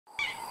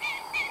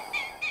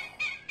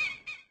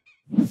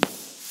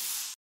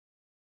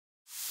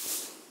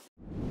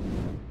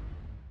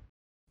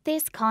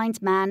This kind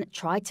man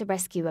tried to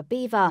rescue a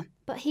beaver,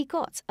 but he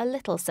got a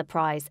little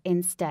surprise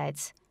instead.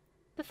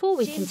 Before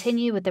we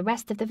continue with the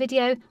rest of the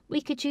video, we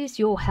could use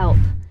your help.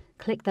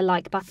 Click the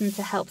like button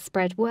to help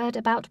spread word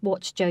about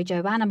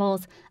watchJojo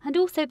animals, and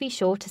also be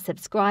sure to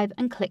subscribe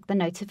and click the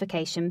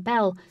notification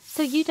bell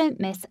so you don't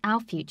miss our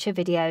future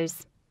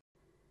videos.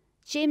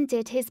 Jim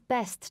did his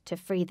best to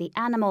free the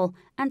animal,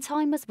 and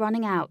time was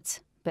running out,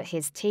 but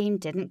his team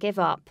didn't give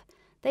up.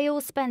 They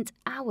all spent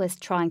hours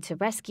trying to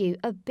rescue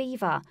a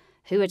beaver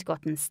who had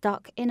gotten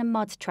stuck in a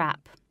mud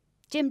trap.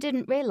 Jim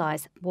didn't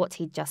realise what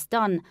he'd just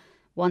done.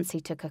 Once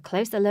he took a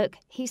closer look,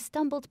 he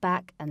stumbled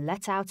back and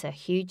let out a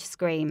huge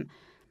scream.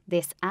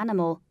 This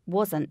animal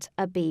wasn't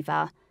a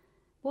beaver.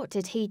 What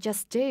did he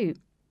just do?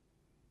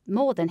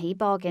 More than he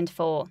bargained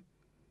for.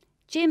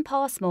 Jim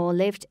Passmore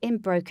lived in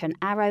Broken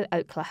Arrow,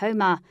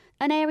 Oklahoma,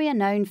 an area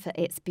known for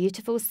its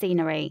beautiful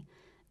scenery.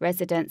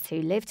 Residents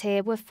who lived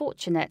here were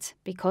fortunate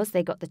because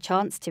they got the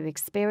chance to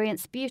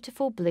experience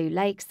beautiful blue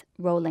lakes,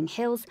 rolling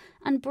hills,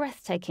 and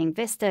breathtaking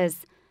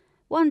vistas.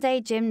 One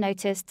day Jim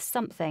noticed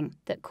something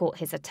that caught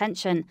his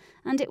attention,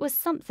 and it was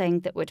something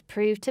that would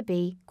prove to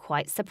be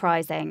quite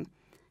surprising.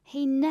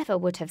 He never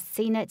would have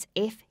seen it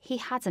if he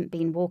hadn't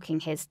been walking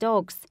his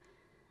dogs.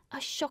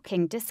 A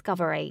shocking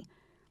discovery.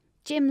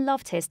 Jim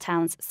loved his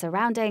town's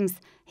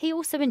surroundings. He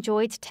also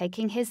enjoyed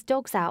taking his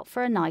dogs out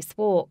for a nice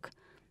walk.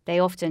 They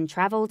often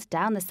travelled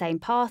down the same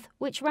path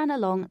which ran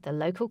along the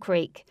local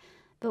creek.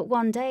 But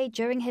one day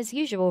during his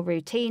usual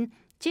routine,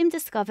 Jim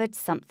discovered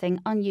something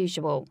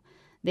unusual.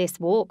 This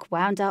walk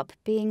wound up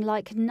being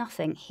like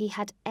nothing he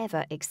had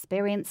ever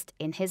experienced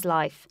in his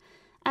life.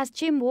 As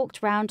Jim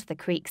walked round the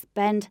creek's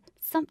bend,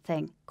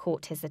 something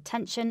caught his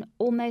attention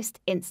almost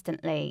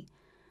instantly.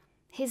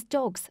 His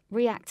dogs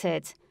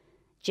reacted.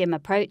 Jim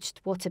approached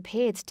what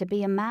appeared to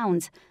be a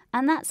mound,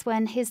 and that's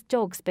when his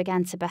dogs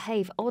began to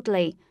behave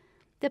oddly.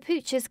 The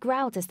pooches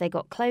growled as they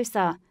got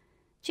closer.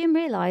 Jim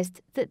realised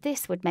that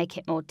this would make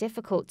it more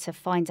difficult to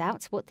find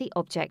out what the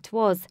object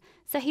was,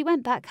 so he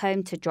went back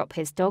home to drop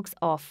his dogs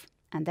off,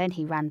 and then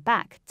he ran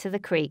back to the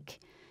creek.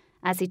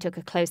 As he took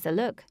a closer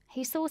look,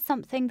 he saw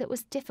something that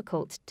was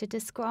difficult to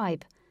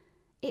describe.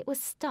 It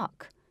was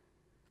stuck.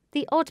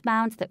 The odd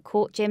mound that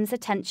caught Jim's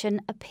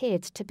attention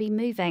appeared to be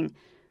moving.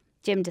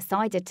 Jim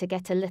decided to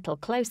get a little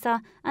closer,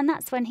 and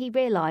that's when he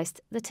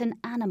realised that an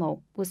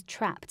animal was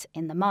trapped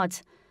in the mud.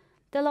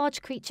 The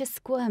large creature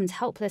squirmed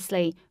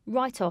helplessly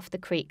right off the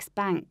creek's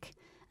bank.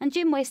 And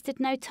Jim wasted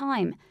no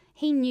time.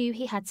 He knew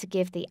he had to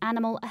give the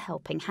animal a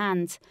helping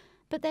hand.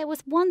 But there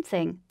was one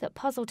thing that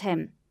puzzled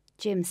him.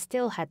 Jim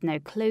still had no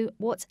clue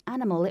what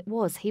animal it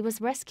was he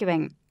was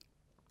rescuing.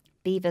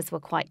 Beavers were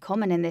quite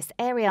common in this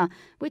area,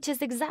 which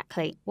is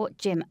exactly what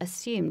Jim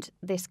assumed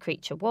this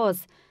creature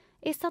was.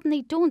 It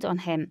suddenly dawned on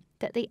him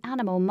that the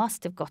animal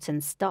must have gotten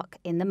stuck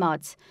in the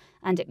mud,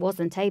 and it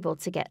wasn't able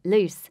to get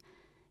loose.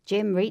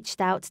 Jim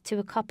reached out to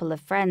a couple of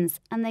friends,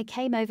 and they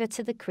came over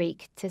to the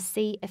creek to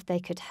see if they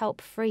could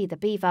help free the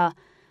beaver.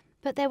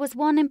 But there was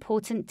one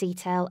important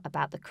detail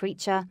about the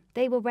creature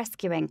they were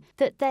rescuing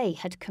that they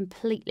had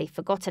completely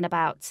forgotten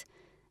about.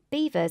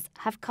 Beavers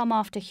have come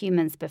after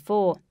humans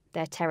before.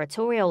 They're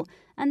territorial,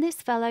 and this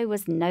fellow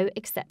was no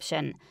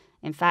exception.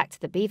 In fact,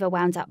 the beaver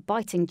wound up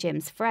biting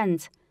Jim's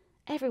friend.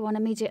 Everyone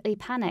immediately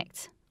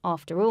panicked.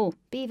 After all,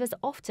 beavers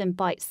often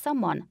bite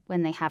someone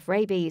when they have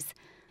rabies.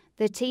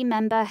 The team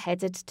member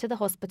headed to the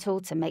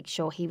hospital to make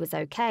sure he was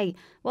okay,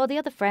 while the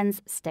other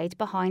friends stayed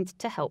behind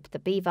to help the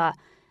beaver.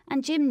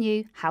 And Jim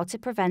knew how to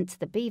prevent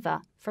the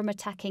beaver from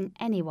attacking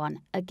anyone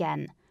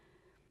again.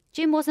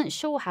 Jim wasn't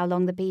sure how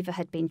long the beaver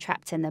had been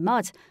trapped in the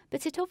mud,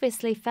 but it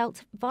obviously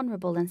felt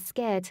vulnerable and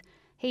scared.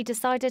 He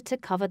decided to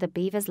cover the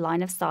beaver's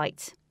line of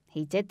sight.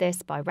 He did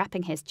this by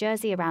wrapping his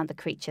jersey around the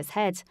creature's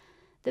head.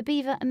 The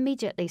beaver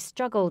immediately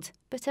struggled,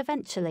 but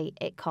eventually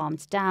it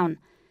calmed down.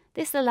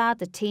 This allowed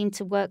the team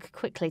to work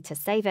quickly to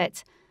save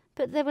it.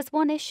 But there was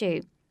one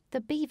issue.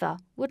 The beaver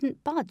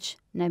wouldn't budge,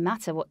 no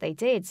matter what they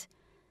did.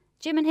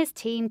 Jim and his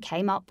team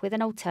came up with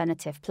an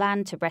alternative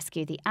plan to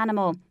rescue the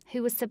animal,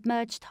 who was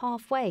submerged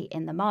halfway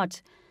in the mud.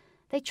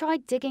 They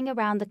tried digging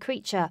around the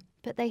creature,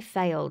 but they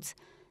failed.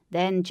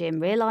 Then Jim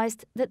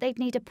realised that they'd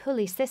need a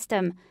pulley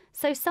system,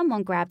 so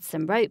someone grabbed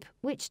some rope,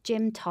 which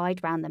Jim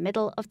tied round the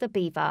middle of the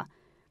beaver.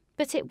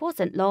 But it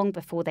wasn't long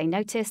before they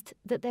noticed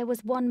that there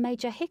was one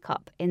major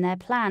hiccup in their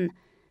plan.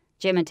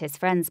 Jim and his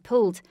friends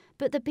pulled,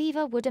 but the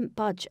beaver wouldn't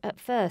budge at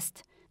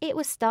first. It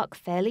was stuck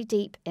fairly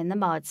deep in the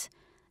mud.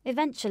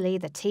 Eventually,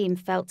 the team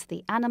felt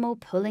the animal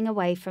pulling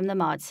away from the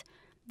mud.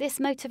 This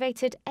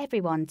motivated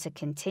everyone to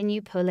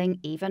continue pulling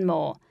even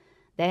more.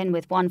 Then,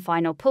 with one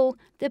final pull,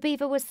 the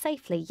beaver was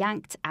safely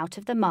yanked out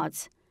of the mud.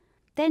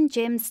 Then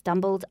Jim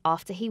stumbled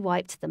after he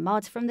wiped the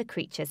mud from the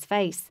creature's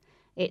face.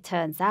 It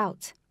turns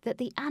out that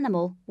the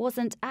animal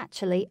wasn't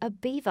actually a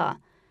beaver.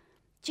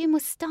 Jim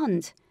was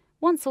stunned.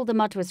 Once all the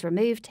mud was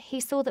removed, he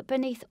saw that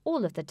beneath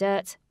all of the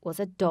dirt was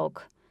a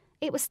dog.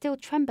 It was still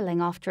trembling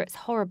after its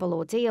horrible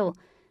ordeal.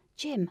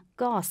 Jim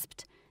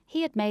gasped.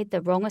 He had made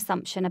the wrong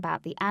assumption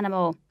about the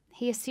animal.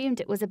 He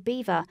assumed it was a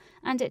beaver,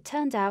 and it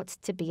turned out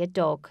to be a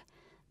dog.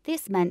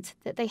 This meant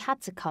that they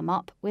had to come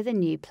up with a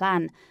new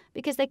plan,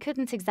 because they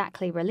couldn't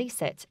exactly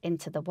release it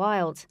into the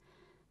wild.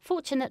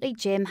 Fortunately,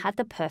 Jim had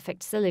the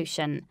perfect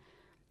solution.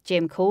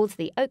 Jim called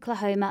the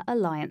Oklahoma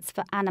Alliance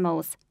for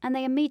Animals, and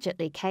they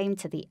immediately came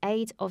to the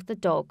aid of the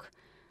dog.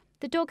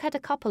 The dog had a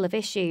couple of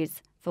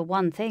issues. For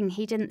one thing,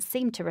 he didn't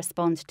seem to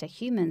respond to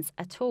humans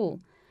at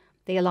all.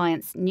 The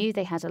Alliance knew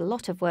they had a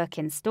lot of work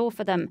in store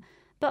for them,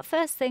 but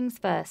first things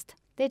first,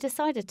 they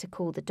decided to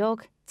call the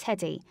dog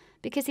Teddy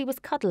because he was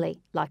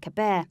cuddly like a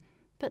bear.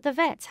 But the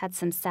vet had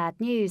some sad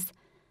news.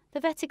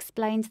 The vet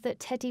explained that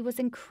Teddy was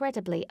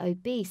incredibly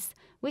obese,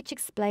 which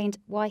explained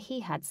why he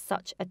had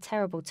such a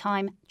terrible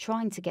time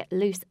trying to get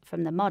loose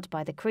from the mud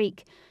by the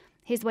creek.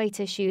 His weight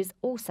issues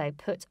also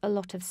put a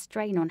lot of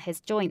strain on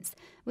his joints,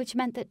 which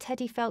meant that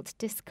Teddy felt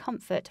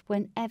discomfort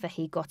whenever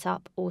he got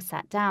up or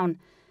sat down.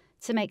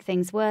 To make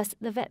things worse,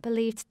 the vet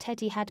believed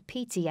Teddy had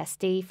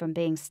PTSD from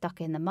being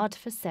stuck in the mud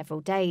for several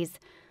days.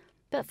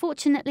 But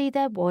fortunately,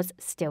 there was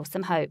still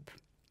some hope.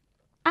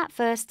 At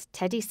first,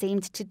 Teddy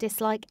seemed to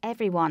dislike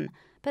everyone,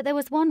 but there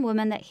was one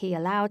woman that he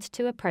allowed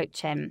to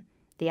approach him.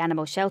 The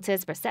animal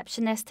shelter's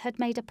receptionist had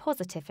made a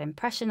positive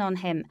impression on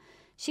him.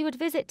 She would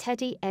visit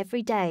Teddy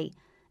every day.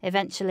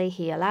 Eventually,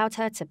 he allowed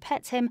her to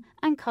pet him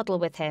and cuddle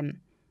with him.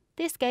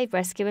 This gave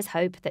rescuers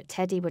hope that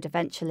Teddy would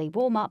eventually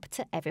warm up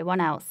to everyone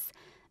else.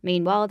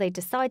 Meanwhile, they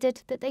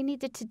decided that they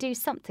needed to do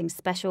something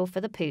special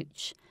for the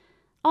pooch.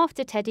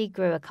 After Teddy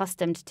grew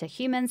accustomed to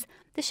humans,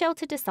 the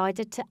shelter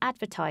decided to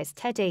advertise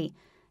Teddy.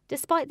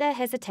 Despite their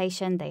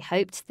hesitation, they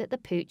hoped that the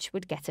pooch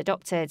would get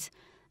adopted.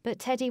 But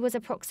Teddy was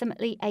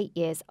approximately 8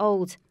 years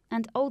old,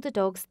 and older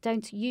dogs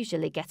don't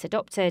usually get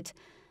adopted.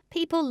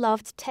 People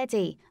loved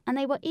Teddy, and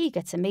they were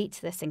eager to meet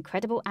this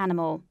incredible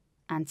animal.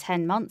 And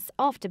 10 months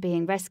after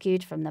being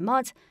rescued from the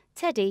mud,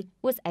 Teddy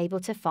was able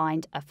to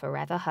find a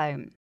forever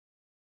home.